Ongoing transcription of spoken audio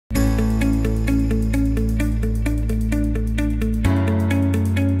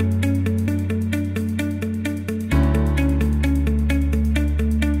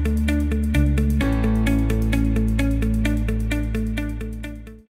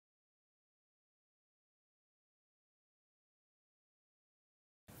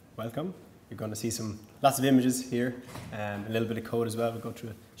welcome. You're going to see lots of images here, a little bit of code as well. We'll go through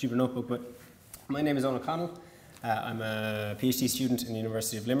a Jupyter Notebook. But my name is Owen O'Connell. I'm a PhD student in the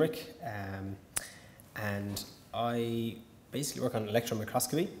University of Limerick, and I basically work on electron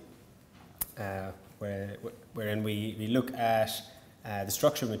microscopy, wherein we look at the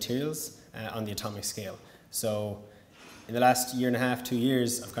structure of materials on the atomic scale. So in the last year and a half, 2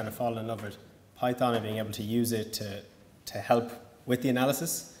 years, I've kind of fallen in love with Python and being able to use it to help with the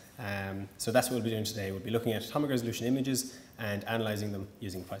analysis. So that's what we'll be doing today. We'll be looking at atomic resolution images and analysing them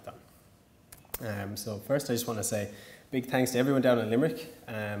using Python. So first I just want to say big thanks to everyone down in Limerick.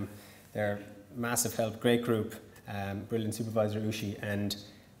 They're massive help, great group, brilliant supervisor Ushi, and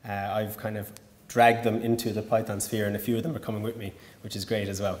I've kind of dragged them into the Python sphere, and a few of them are coming with me, which is great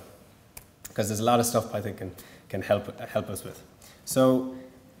as well, because there's a lot of stuff Python can help us with. So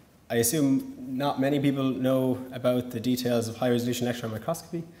I assume not many people know about the details of high-resolution electron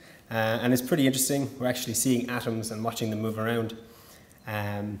microscopy, and it's pretty interesting. We're actually seeing atoms and watching them move around,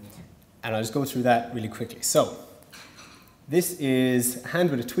 and I'll just go through that really quickly. So this is a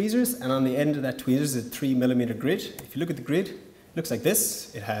hand with tweezers, and on the end of that tweezers is a 3mm grid. If you look at the grid, it looks like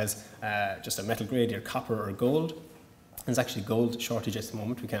this. It has just a metal grade, either copper or gold. There's actually gold shortage at the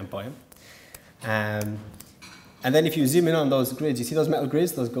moment, we can't buy them. And then if you zoom in on those grids, you see those metal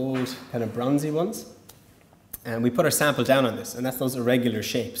grids, those gold kind of bronzy ones? And we put our sample down on this, and that's those irregular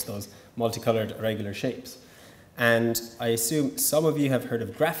shapes, those multicolored irregular shapes. And I assume some of you have heard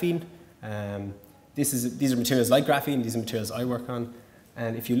of graphene. These are materials like graphene, these are materials I work on.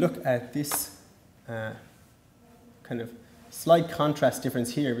 And if you look at this kind of slight contrast difference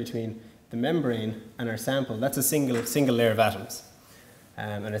here between the membrane and our sample, that's a single layer of atoms.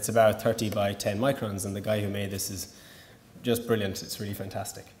 And it's about 30 by 10 microns, and the guy who made this is just brilliant. It's really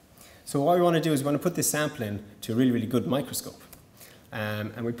fantastic. So what we want to do is we want to put this sample in to a really, really good microscope.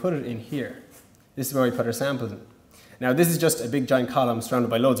 And we put it in here. This is where we put our samples in. Now this is just a big giant column surrounded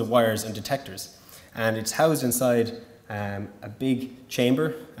by loads of wires and detectors. And it's housed inside a big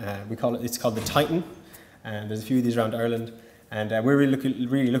chamber. It's called the Titan. And there's a few of these around Ireland. And we're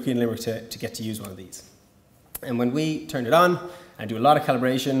really lucky in Limerick to get to use one of these. And when we turn it on and do a lot of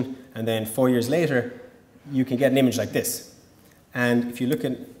calibration, and then 4 years later, you can get an image like this. And if you look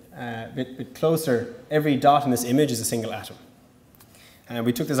at a bit closer, every dot in this image is a single atom. And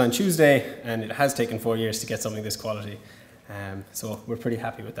we took this on Tuesday, and it has taken 4 years to get something this quality. So we're pretty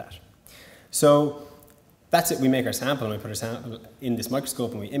happy with that. So that's it. We make our sample, and we put our sample in this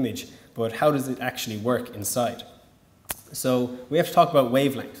microscope, and we image. But how does it actually work inside? So we have to talk about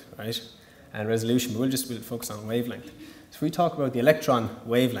wavelength, right? And resolution, but we'll focus on wavelength. So if we talk about the electron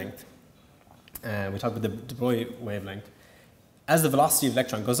wavelength, we talk about the de Broglie wavelength, as the velocity of the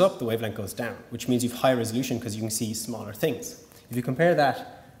electron goes up, the wavelength goes down, which means you have high resolution because you can see smaller things. If you compare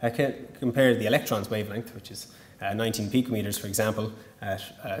compare the electron's wavelength, which is 19 picometers, for example,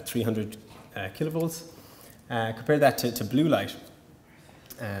 at 300 kilovolts, compare that to blue light,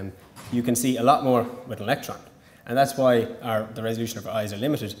 you can see a lot more with an electron. And that's why the resolution of our eyes are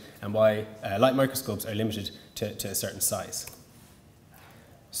limited, and why light microscopes are limited to a certain size.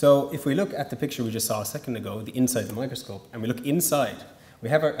 So if we look at the picture we just saw a second ago, the inside of the microscope, and we look inside, we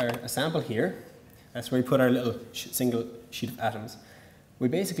have a sample here. That's where we put our little single sheet of atoms. We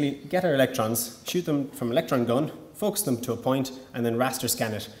basically get our electrons, shoot them from an electron gun, focus them to a point, and then raster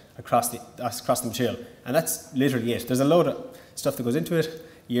scan it across the material. And that's literally it. There's a load of stuff that goes into it,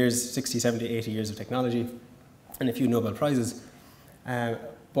 60, 70, 80 years of technology, and a few Nobel Prizes. But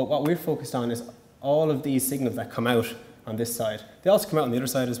what we're focused on is all of these signals that come out on this side. They also come out on the other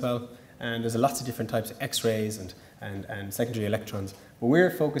side as well, and there's lots of different types of X-rays and secondary electrons. But we're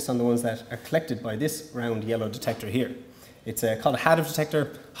focused on the ones that are collected by this round yellow detector here. It's called a Hadow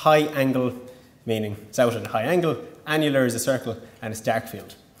detector, high angle, meaning it's out at a high angle, annular is a circle, and it's dark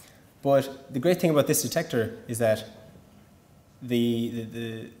field. But the great thing about this detector is that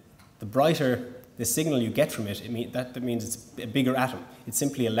the brighter the signal you get from it, that means it's a bigger atom. It's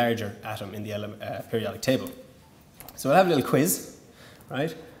simply a larger atom in the periodic table. So I'll have a little quiz,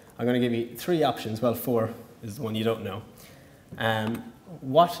 right? I'm going to give you 3 options. Well, 4 is the one you don't know.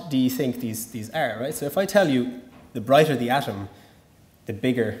 What do you think these are, right? So if I tell you the brighter the atom, the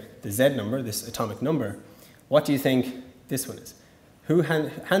bigger the Z number, this atomic number, what do you think this one is?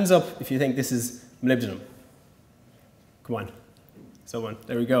 Hands up if you think this is molybdenum. Come on. Someone.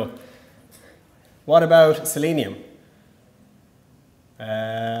 There we go. What about selenium?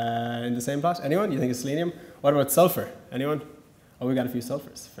 In the same pot? Anyone? You think it's selenium? What about sulfur? Anyone? Oh, we got a few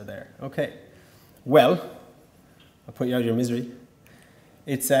sulfurs for there. Okay. Well, I'll put you out of your misery.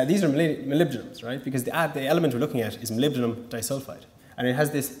 These are molybdenums, right? Because the element we're looking at is molybdenum disulfide. And it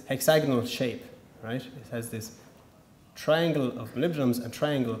has this hexagonal shape, right? It has this triangle of molybdenums and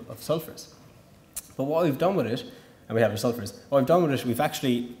triangle of sulfurs. But what we've done with it, and we have our sulfurs, what we've done with it, we've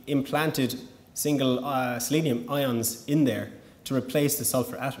actually implanted single selenium ions in there to replace the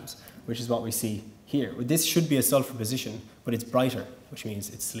sulfur atoms, which is what we see here. This should be a sulfur position, but it's brighter, which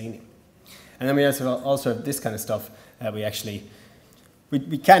means it's selenium. And then we also have this kind of stuff.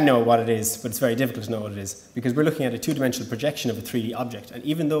 We can know what it is, but it's very difficult to know what it is, because we're looking at a two-dimensional projection of a 3D object. And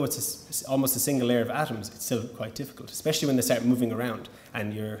even though it's almost a single layer of atoms, it's still quite difficult, especially when they start moving around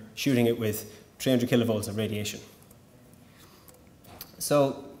and you're shooting it with 300 kilovolts of radiation.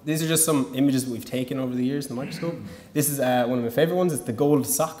 So these are just some images that we've taken over the years in the microscope. This is one of my favorite ones. It's the gold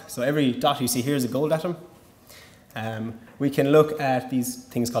sock. So every dot you see here is a gold atom. We can look at these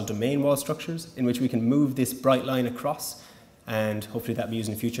things called domain wall structures, in which we can move this bright line across, and hopefully that will be used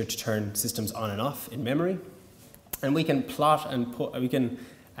in the future to turn systems on and off in memory. And we can plot and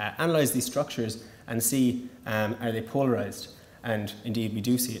analyze these structures and see are they polarized, and indeed we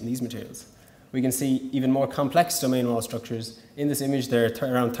do see it in these materials. We can see even more complex domain wall structures. In this image there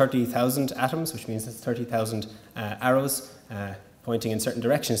are around 30,000 atoms, which means there's 30,000 arrows pointing in certain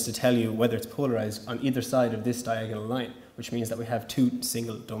directions to tell you whether it's polarized on either side of this diagonal line, which means that we have two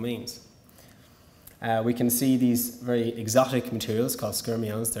single domains. We can see these very exotic materials called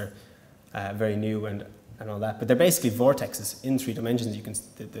skyrmions. They're very new and all that, but they're basically vortexes in 3 dimensions. You can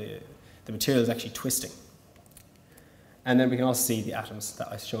the material is actually twisting. And then we can also see the atoms that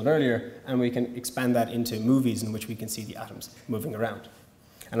I showed earlier, and we can expand that into movies in which we can see the atoms moving around.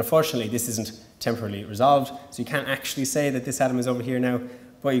 And unfortunately, this isn't temporally resolved, so you can't actually say that this atom is over here now,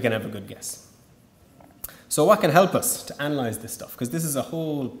 but you can have a good guess. So what can help us to analyze this stuff? Because this is a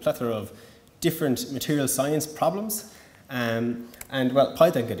whole plethora of different material science problems, and well,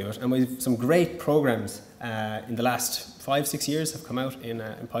 Python can do it, and we've some great programs in the last 5-6 years have come out in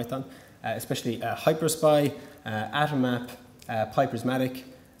Python, especially HyperSpy, AtomMap, Pipersmatic,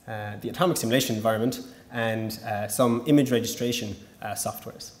 the atomic simulation environment, and some image registration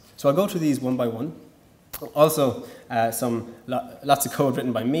softwares. So I'll go through these one by one. Also, lots of code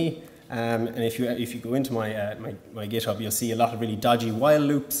written by me, and if you go into my GitHub, you'll see a lot of really dodgy while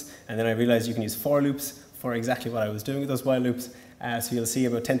loops, and then I realized you can use for loops for exactly what I was doing with those while loops. So you'll see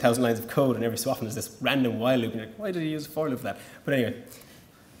about 10,000 lines of code, and every so often there's this random while loop, and you're like, why did you use a for loop for that? But anyway.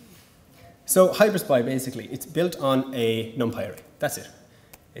 So HyperSpy, basically, it's built on a NumPy array. That's it.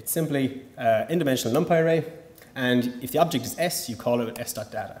 It's simply an n-dimensional NumPy array, and if the object is S, you call it with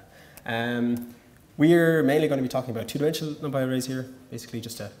s.data. We're mainly going to be talking about 2-dimensional NumPy arrays here, basically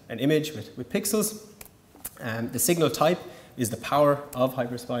just an image with pixels. The signal type is the power of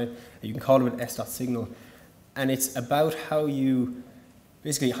HyperSpy. You can call it with s.signal, and it's about how you,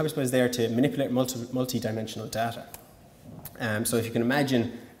 basically HyperSpy is there to manipulate multi-dimensional data. So if you can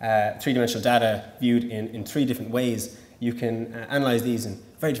imagine 3-dimensional data viewed in 3 different ways, you can analyze these in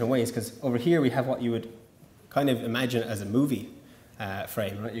very different ways, because over here we have what you would kind of imagine as a movie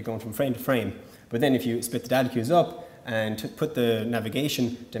frame, right? You're going from frame to frame. But then if you split the data queues up and put the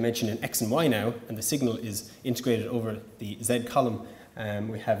navigation dimension in X and Y now, and the signal is integrated over the Z column,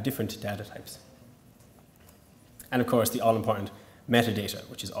 we have different data types. And of course, the all-important metadata,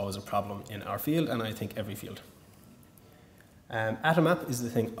 which is always a problem in our field, and I think every field. AtomMap is the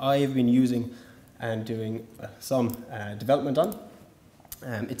thing I've been using and doing some development on.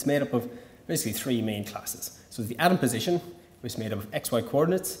 It's made up of basically 3 main classes. So the atom position, which is made up of XY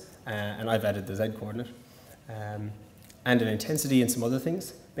coordinates, and I've added the Z coordinate, and an intensity and some other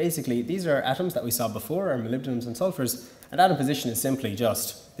things. Basically, these are atoms that we saw before, our molybdenums and sulfurs, and atom position is simply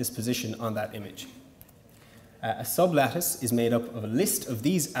just this position on that image. A sublattice is made up of a list of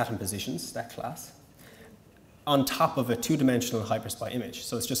these atom positions, that class, on top of a 2-dimensional HyperSpy image.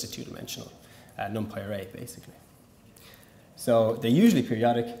 So it's just a 2-dimensional NumPy array, basically. So they're usually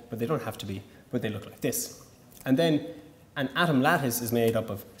periodic, but they don't have to be, but they look like this. And then an atom lattice is made up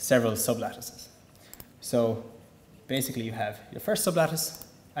of several sublattices. So basically you have your first sublattice,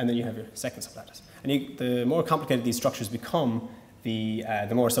 and then you have your second sublattice. And the more complicated these structures become, the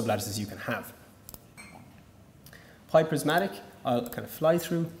more sublattices you can have. Pipersmatic, I'll kind of fly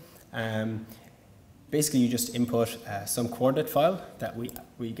through. Basically, you just input some coordinate file that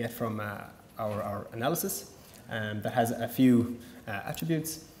we get from our analysis that has a few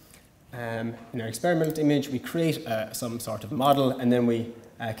attributes. In our experiment image, we create some sort of model, and then we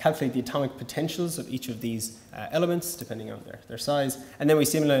calculate the atomic potentials of each of these elements, depending on their size, and then we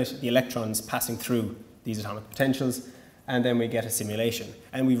simulate the electrons passing through these atomic potentials, and then we get a simulation.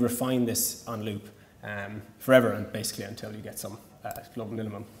 And we refine this on loop forever, and basically until you get some global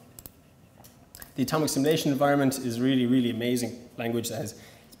minimum. The atomic simulation environment is really, really amazing language that has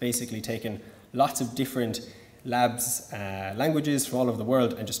basically taken lots of different labs languages from all over the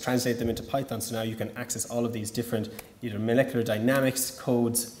world and just translate them into Python. So now you can access all of these different either molecular dynamics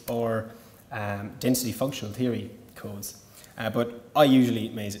codes or density functional theory codes. But I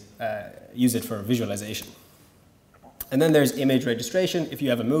usually use it for visualization. And then there's image registration. If you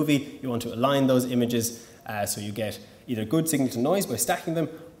have a movie, you want to align those images so you get either good signal to noise by stacking them,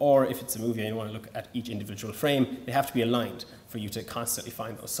 or if it's a movie and you want to look at each individual frame, they have to be aligned for you to constantly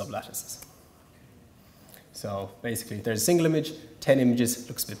find those sublattices. So basically, there's a single image, 10 images,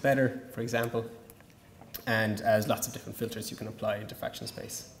 looks a bit better, for example, and there's lots of different filters you can apply into fraction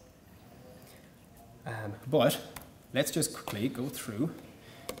space. But let's just quickly go through,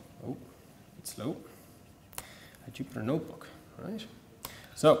 it's slow, a Jupyter Notebook, right?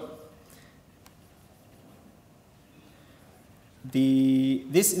 So,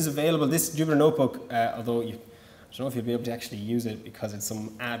 this is available, this Jupyter Notebook, although I don't know if you'll be able to actually use it because it's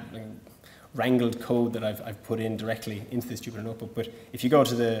some wrangled code that I've put in directly into this Jupyter Notebook. But if you go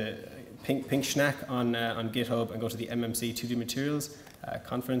to the Pink Schnack on GitHub and go to the MMC 2D Materials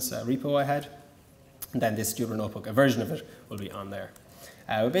conference repo I had, and then this Jupyter Notebook, a version of it, will be on there.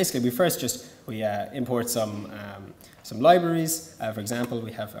 Basically, we import some libraries. For example,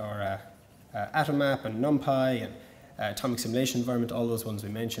 we have our AtomMap and NumPy and atomic simulation environment, all those ones we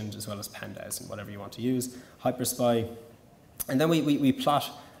mentioned, as well as pandas and whatever you want to use, HyperSpy. And then we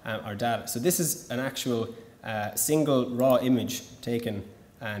plot our data. So this is an actual single raw image taken,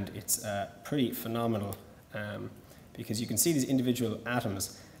 and it's pretty phenomenal because you can see these individual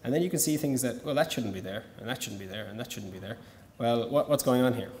atoms, and then you can see things that, well, that shouldn't be there, and that shouldn't be there, and that shouldn't be there. Well, what's going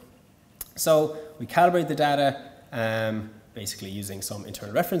on here? So we calibrate the data basically using some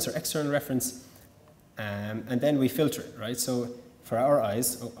internal reference or external reference, and then we filter it, right? So for our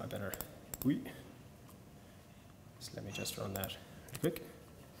eyes, let me just run that quick.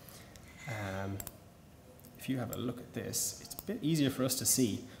 If you have a look at this, it's a bit easier for us to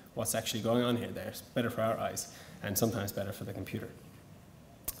see what's actually going on here. It's better for our eyes, and sometimes better for the computer.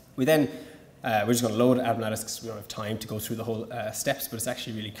 We then, we're just going to load Atom Lattice because we don't have time to go through the whole steps, but it's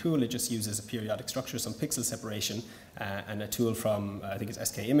actually really cool. It just uses a periodic structure, some pixel separation, and a tool from, I think it's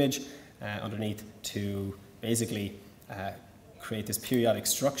SK Image, underneath to basically create this periodic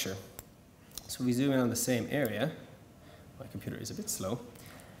structure. So we zoom in on the same area. My computer is a bit slow.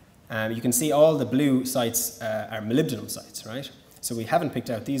 You can see all the blue sites are molybdenum sites, right? So we haven't picked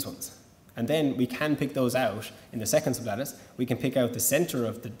out these ones. And then we can pick those out in the second sublattice. We can pick out the center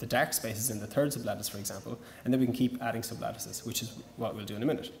of the dark spaces in the third sublattice, for example, and then we can keep adding sublattices, which is what we'll do in a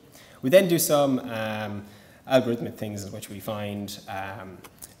minute. We then do some algorithmic things in which we find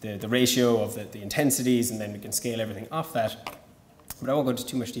the ratio of the intensities, and then we can scale everything off that. But I won't go into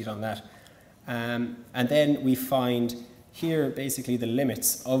too much detail on that. And then we find here basically the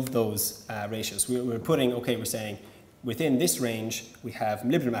limits of those ratios. We're putting, okay, we're saying within this range we have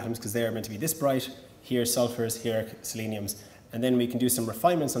molybdenum atoms because they're meant to be this bright, here sulfurs, here seleniums, and then we can do some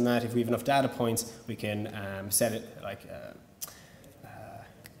refinements on that. If we have enough data points, we can set it like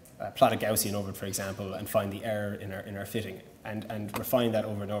plot a Gaussian over it, for example, and find the error in our fitting, and refine that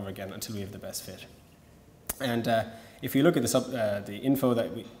over and over again until we have the best fit. And if you look at the info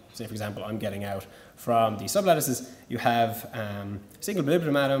that we, say for example, I'm getting out from the sublattices, you have a single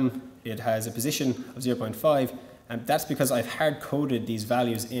molybdenum atom. It has a position of 0.5, and that's because I've hard-coded these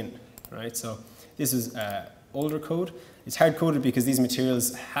values in, right? So this is older code. It's hard-coded because these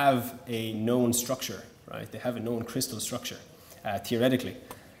materials have a known structure, right? They have a known crystal structure, theoretically,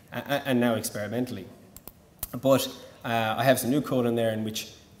 and now experimentally. But I have some new code in there in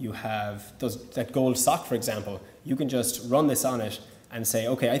which you have that gold sock, for example. You can just run this on it and say,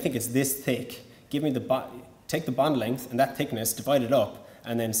 okay, I think it's this thick. Give me take the bond length and that thickness, divide it up,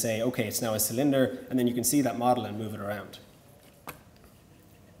 and then say, okay, it's now a cylinder, and then you can see that model and move it around.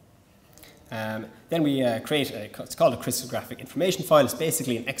 Then we create it's called a crystallographic information file. It's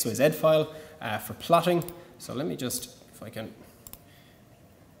basically an XYZ file for plotting. So let me just, if I can,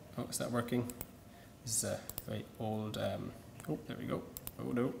 oh, is that working? This is a very old, oh, there we go.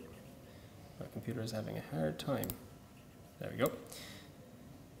 Oh no, my computer is having a hard time. There we go.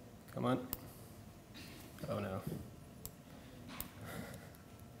 Come on. Oh no.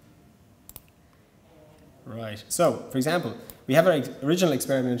 Right, so for example, we have our original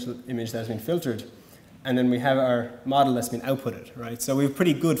experimental image that has been filtered, and then we have our model that's been outputted, right? So we have a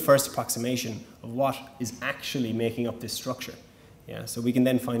pretty good first approximation of what is actually making up this structure. Yeah, so we can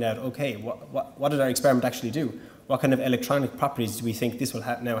then find out, okay, what did our experiment actually do? What kind of electronic properties do we think this will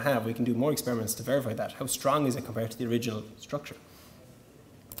now have? We can do more experiments to verify that. How strong is it compared to the original structure?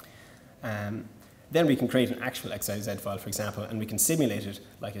 Then we can create an actual XYZ file, for example, and we can simulate it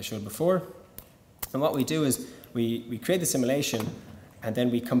like I showed before. And what we do is we create the simulation, and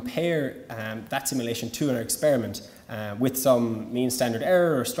then we compare that simulation to an experiment with some mean standard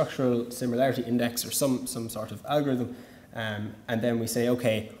error or structural similarity index or some sort of algorithm. And then we say,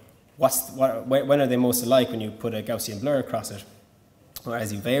 okay, when are they most alike when you put a Gaussian blur across it, or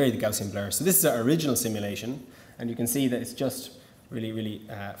as you vary the Gaussian blur. So this is our original simulation, and you can see that it's just really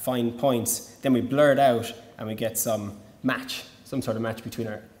fine points. Then we blur it out, and we get some sort of match between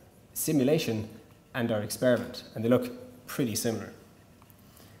our simulation and our experiment, and they look pretty similar.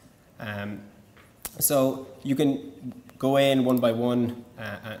 So you can go in one by one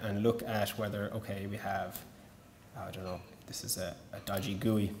and look at whether, okay, we have, I don't know, this is a dodgy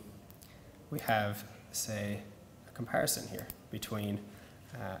GUI. We have, say, a comparison here between,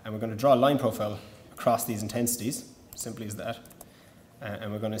 and we're going to draw a line profile across these intensities, simply as that,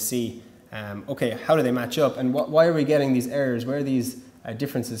 and we're going to see, okay, how do they match up, and why are we getting these errors? Where are these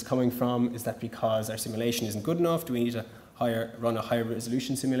differences coming from? Is that because our simulation isn't good enough? Do we need to run a higher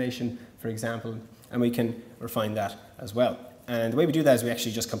resolution simulation, for example? And we can refine that as well. And the way we do that is we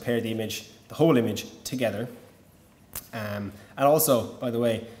actually just compare the whole image together. And also, by the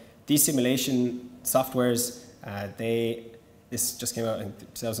way, these simulation softwares, this just came out in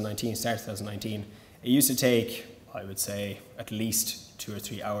 2019, start 2019. It used to take, I would say, at least 2 or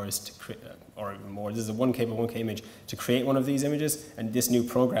 3 hours to create, or more. This is a 1K by 1K image to create one of these images, and this new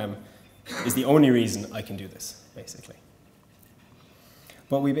program is the only reason I can do this, basically.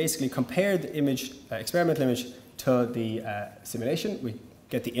 But we basically compare the image, experimental image, to the simulation. We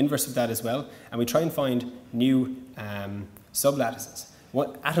get the inverse of that as well, and we try and find new sublattices,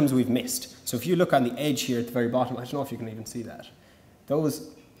 what atoms we've missed. So if you look on the edge here at the very bottom, I don't know if you can even see that. There's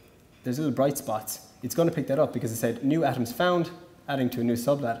little bright spots. It's going to pick that up because it said new atoms found, adding to a new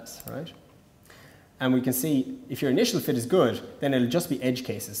sublattice, right? And we can see if your initial fit is good, then it'll just be edge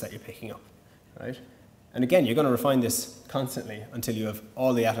cases that you're picking up, right? And again, you're going to refine this constantly until you have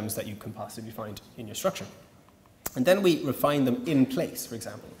all the atoms that you can possibly find in your structure. And then we refine them in place, for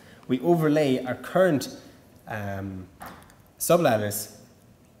example. We overlay our current sublattice,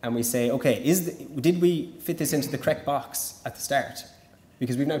 and we say, okay, did we fit this into the correct box at the start?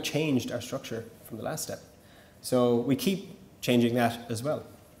 Because we've now changed our structure from the last step. So we keep changing that as well.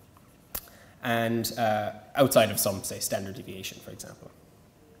 And outside of some, say, standard deviation, for example.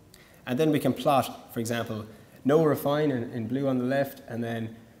 And then we can plot, for example, no refine in blue on the left, and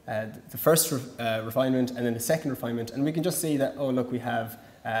then the first refinement, and then the second refinement. And we can just see that, oh, look, we have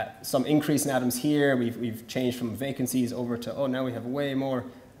some increase in atoms here. We've changed from vacancies over to, oh, now we have way more,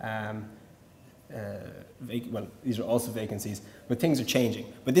 well, these are also vacancies, but things are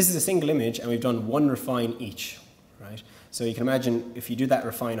changing. But this is a single image, and we've done one refine each, right? So you can imagine if you do that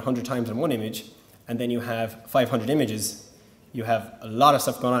refine 100 times on one image, and then you have 500 images, you have a lot of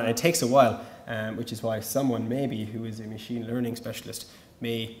stuff going on, and it takes a while, which is why someone maybe who is a machine learning specialist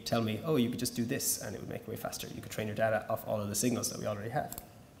may tell me, oh, you could just do this, and it would make it way faster. You could train your data off all of the signals that we already have.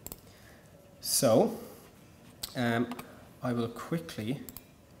 So I will quickly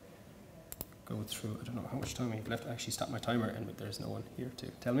go through, I don't know how much time I've left. I actually stopped my timer, and there's no one here to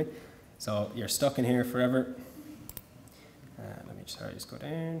tell me. So you're stuck in here forever. Let me just go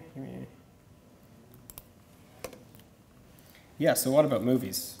down. Yeah, so what about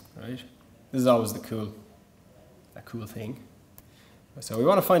movies, right? This is always the cool thing. So we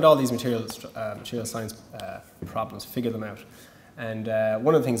want to find all these material science problems, figure them out. And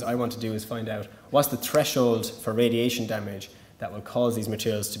one of the things I want to do is find out what's the threshold for radiation damage that will cause these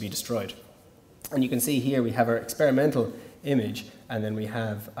materials to be destroyed. And you can see here we have our experimental image, and then we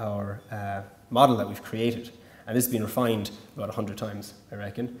have our model that we've created. And this has been refined about 100 times, I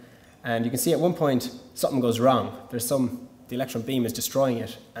reckon. And you can see at one point something goes wrong. The electron beam is destroying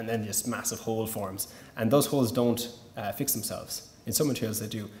it, and then this massive hole forms. And those holes don't fix themselves. In some materials they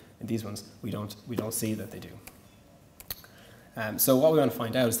do. In these ones, we don't see that they do. So what we want to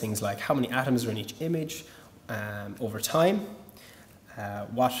find out is things like how many atoms are in each image over time,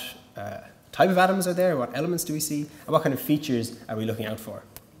 what type of atoms are there, what elements do we see, and what kind of features are we looking out for.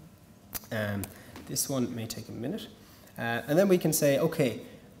 This one may take a minute. And then we can say, okay,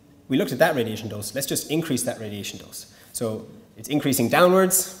 we looked at that radiation dose, let's just increase that radiation dose. So it's increasing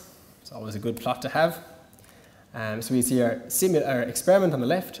downwards. It's always a good plot to have. So we see our experiment on the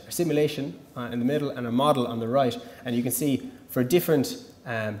left, our simulation in the middle, and our model on the right. And you can see for different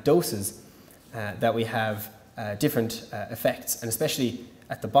doses that we have different effects. And especially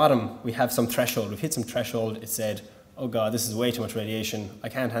at the bottom, we have some threshold. We've hit some threshold. It said, oh God, this is way too much radiation. I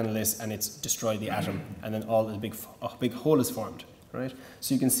can't handle this. And it's destroyed the atom. And then a big hole is formed, right?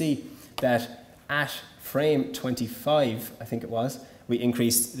 So you can see that at frame 25, I think it was, we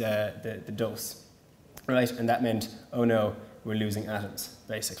increased the dose, right? And that meant, oh no, we're losing atoms,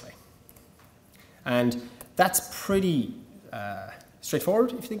 basically. And that's pretty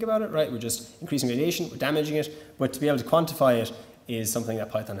straightforward if you think about it, right? We're just increasing radiation, we're damaging it, but to be able to quantify it is something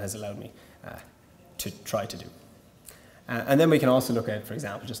that Python has allowed me to try to do. And then we can also look at, for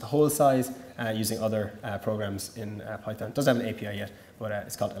example, just the hole size using other programs in Python. It doesn't have an API yet, but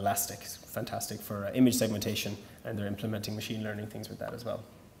it's called Elastic. It's fantastic for image segmentation, and they're implementing machine learning things with that as well.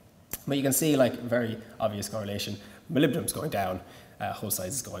 But you can see like very obvious correlation. Molybdenum's going down, hole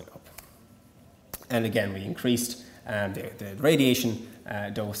size is going up. And again, we increased the radiation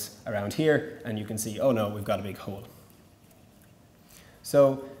dose around here, and you can see, oh no, we've got a big hole.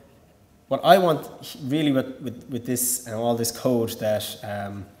 So what I want really with this and all this code that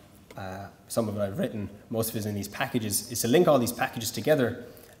some of it I've written, most of it is in these packages, is to link all these packages together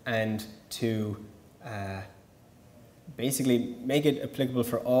and to basically make it applicable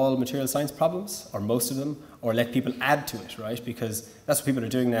for all material science problems, or most of them, or let people add to it, right? Because that's what people are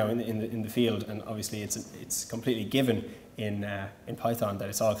doing now in the field, and obviously it's completely given in Python that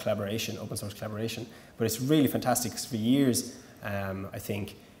it's all collaboration, open source collaboration. But it's really fantastic because for years, I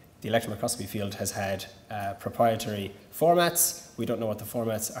think the electron microscopy field has had proprietary formats. We don't know what the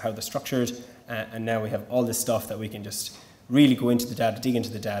formats are, how they're structured, and now we have all this stuff that we can just really go into the data, dig into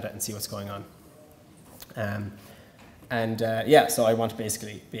the data, and see what's going on. Yeah, so I want to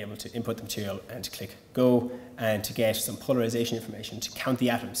basically be able to input the material and to click go, and to get some polarization information, to count the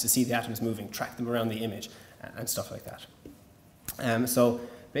atoms, to see the atoms moving, track them around the image, and stuff like that. So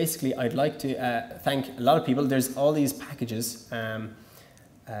basically, I'd like to thank a lot of people. There's all these packages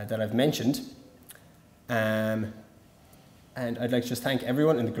that I've mentioned, and I'd like to just thank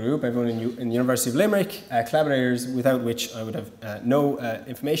everyone in the group, everyone in the University of Limerick, collaborators without which I would have no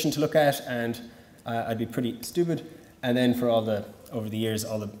information to look at, and I'd be pretty stupid. And then for over the years,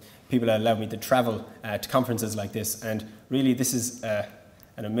 all the people that allowed me to travel to conferences like this. And really, this is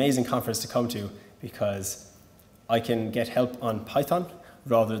an amazing conference to come to, because I can get help on Python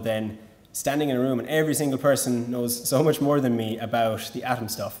rather than standing in a room and every single person knows so much more than me about the atom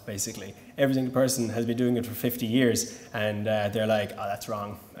stuff, basically. Every single person has been doing it for 50 years, and they're like, oh, that's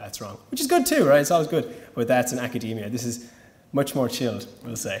wrong, which is good too, right? It's always good, but that's in academia. This is much more chilled,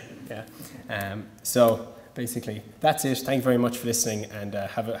 we'll say, yeah. So basically, that's it. Thank you very much for listening, and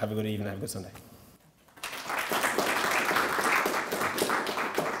have a good evening, have a good Sunday.